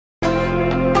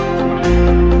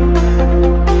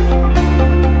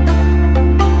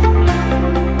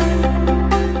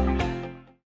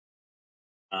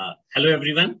Hello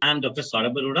everyone, I am Dr.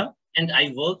 Saurabh Arora and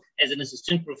I work as an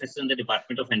assistant professor in the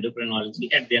Department of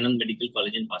Endocrinology at Dayanand Medical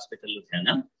College and Hospital,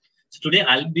 Ludhiana. So today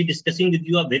I'll be discussing with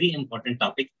you a very important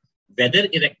topic, whether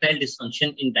erectile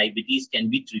dysfunction in diabetes can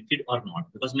be treated or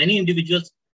not. Because many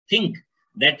individuals think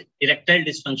that erectile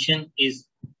dysfunction is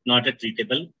not a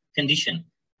treatable condition.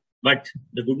 But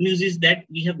the good news is that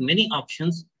we have many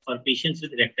options for patients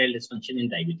with erectile dysfunction in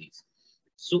diabetes.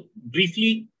 So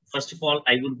briefly, first of all,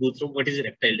 I would go through what is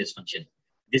erectile dysfunction.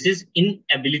 This is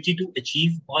inability to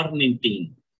achieve or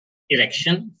maintain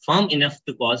erection firm enough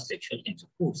to cause sexual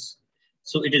intercourse.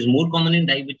 So it is more common in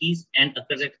diabetes and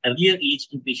occurs at earlier age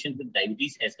in patients with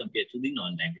diabetes as compared to the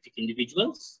non-diabetic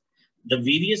individuals. The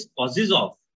various causes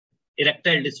of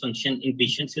erectile dysfunction in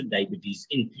patients with diabetes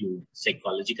include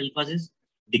psychological causes,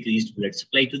 decreased blood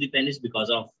supply to the penis because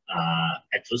of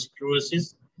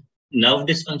atherosclerosis, nerve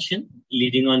dysfunction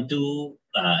leading on to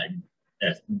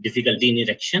difficulty in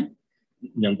erection.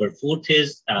 Number 4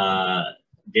 is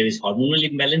there is hormonal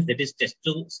imbalance, that is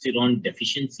testosterone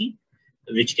deficiency,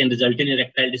 which can result in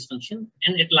erectile dysfunction.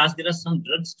 And at last, there are some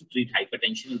drugs to treat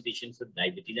hypertension in patients with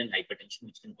diabetes and hypertension,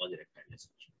 which can cause erectile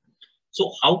dysfunction.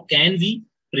 So how can we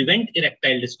prevent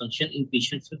erectile dysfunction in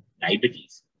patients with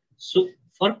diabetes? So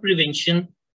for prevention,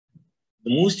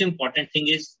 the most important thing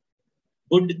is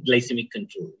good glycemic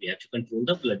control. We have to control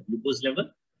the blood glucose level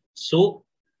so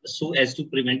as to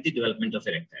prevent the development of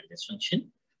erectile dysfunction.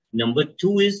 Number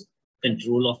 2 is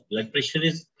control of blood pressure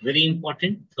is very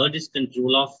important. Third is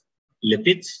control of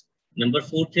lipids. Number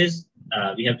 4 is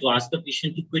we have to ask the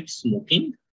patient to quit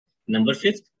smoking. Number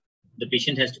 5, the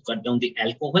patient has to cut down the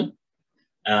alcohol.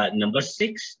 Number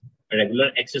 6,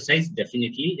 regular exercise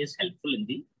definitely is helpful in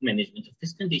the management of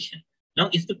this condition.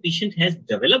 Now, if the patient has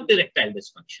developed erectile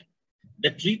dysfunction, the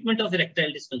treatment of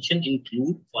erectile dysfunction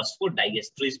include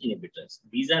phosphodiesterase inhibitors.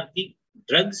 These are the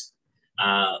drugs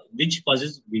which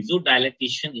causes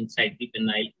vasodilatation inside the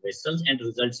penile vessels and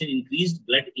results in increased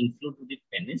blood inflow to the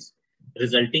penis,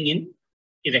 resulting in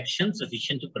erection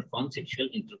sufficient to perform sexual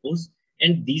intercourse.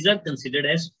 And these are considered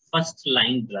as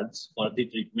first-line drugs for the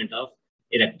treatment of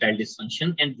erectile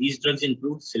dysfunction. And these drugs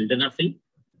include sildenafil,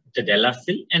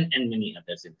 tadalafil, and many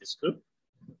others in this group.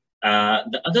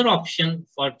 The other option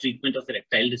for treatment of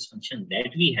erectile dysfunction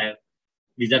that we have,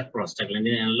 these are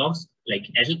prostaglandin analogs like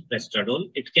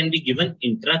L-prestadol. It can be given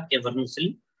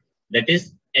intracavernosally, that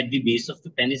is at the base of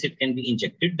the penis. It can be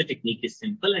injected. The technique is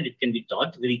simple and it can be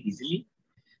taught very easily.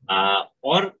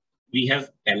 Or we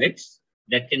have pellets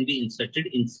that can be inserted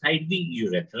inside the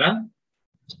urethra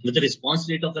with a response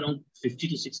rate of around 50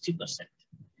 to 60%.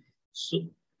 So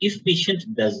if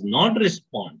patient does not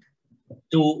respond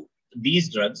to these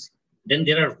drugs, then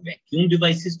there are vacuum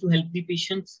devices to help the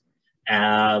patients.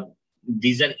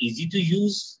 These are easy to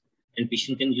use and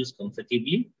patient can use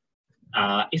comfortably.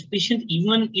 If patient,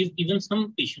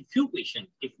 few patient,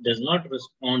 if does not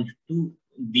respond to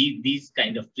these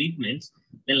kind of treatments,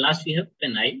 then last we have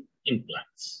penile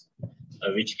implants,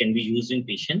 which can be used in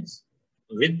patients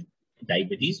with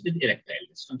diabetes with erectile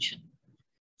dysfunction.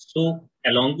 So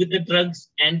along with the drugs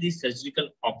and the surgical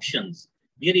options,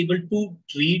 we are able to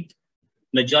treat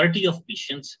majority of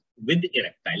patients with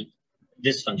erectile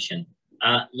dysfunction.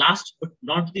 Last but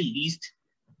not the least,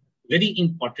 very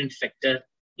important factor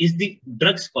is the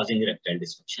drugs causing erectile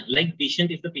dysfunction. Like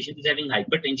if the patient is having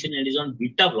hypertension and is on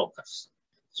beta blockers.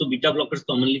 So beta blockers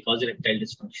commonly cause erectile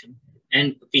dysfunction.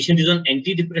 And patient is on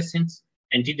antidepressants.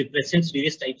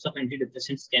 Various types of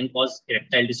antidepressants can cause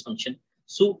erectile dysfunction.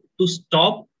 So to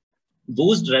stop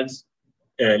those drugs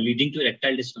leading to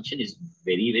erectile dysfunction is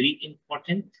very, very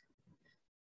important.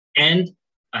 And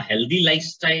a healthy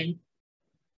lifestyle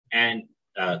and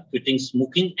quitting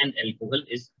smoking and alcohol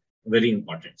is very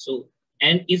important. So,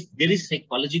 and if there is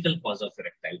psychological cause of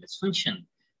erectile dysfunction,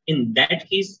 in that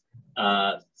case,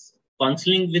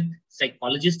 counseling with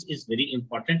psychologist is very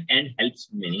important and helps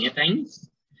many a times.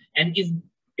 And if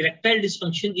erectile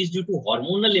dysfunction is due to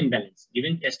hormonal imbalance,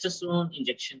 giving testosterone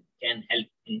injection can help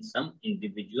in some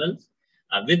individuals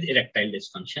with erectile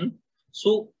dysfunction.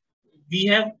 So we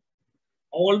have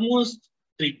almost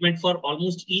treatment for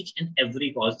almost each and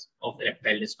every cause of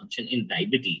erectile dysfunction in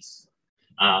diabetes.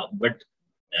 But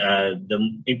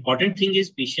the important thing is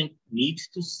patient needs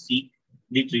to seek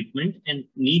the treatment and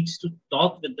needs to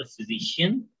talk with the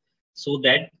physician so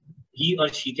that he or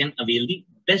she can avail the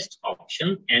best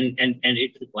option, and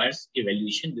it requires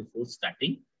evaluation before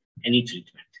starting any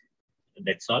treatment.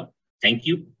 That's all. Thank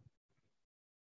you.